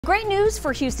Great news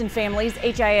for Houston families.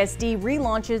 HISD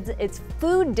relaunches its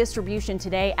food distribution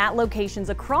today at locations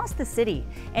across the city.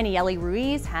 Anieli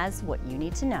Ruiz has what you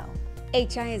need to know.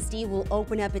 HISD will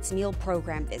open up its meal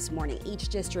program this morning. Each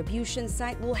distribution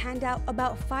site will hand out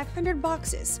about 500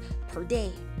 boxes per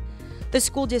day. The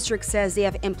school district says they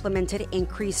have implemented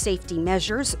increased safety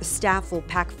measures. Staff will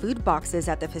pack food boxes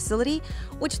at the facility,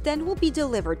 which then will be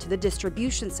delivered to the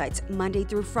distribution sites Monday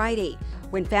through Friday.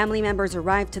 When family members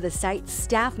arrive to the site,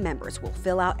 staff members will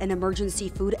fill out an emergency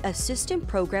food assistance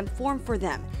program form for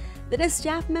them. Then a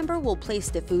staff member will place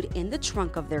the food in the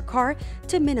trunk of their car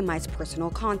to minimize personal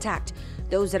contact.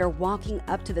 Those that are walking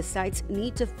up to the sites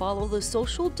need to follow the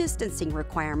social distancing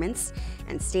requirements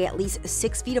and stay at least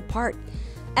 6 feet apart.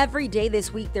 Every day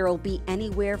this week, there will be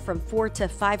anywhere from 4 to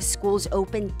 5 schools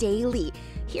open daily.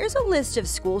 Here's a list of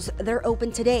schools that are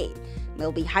open today.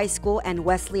 Milby High School and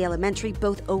Wesley Elementary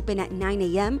both open at 9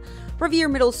 a.m. Revere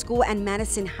Middle School and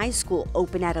Madison High School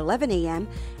open at 11 a.m.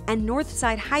 And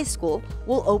Northside High School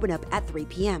will open up at 3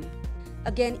 p.m.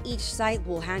 Again, each site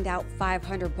will hand out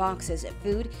 500 boxes of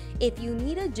food. If you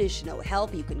need additional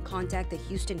help, you can contact the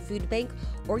Houston Food Bank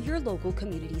or your local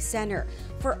community center.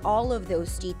 For all of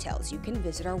those details, you can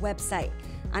visit our website.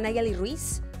 Anieli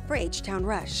Ruiz for H-Town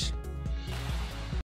Rush.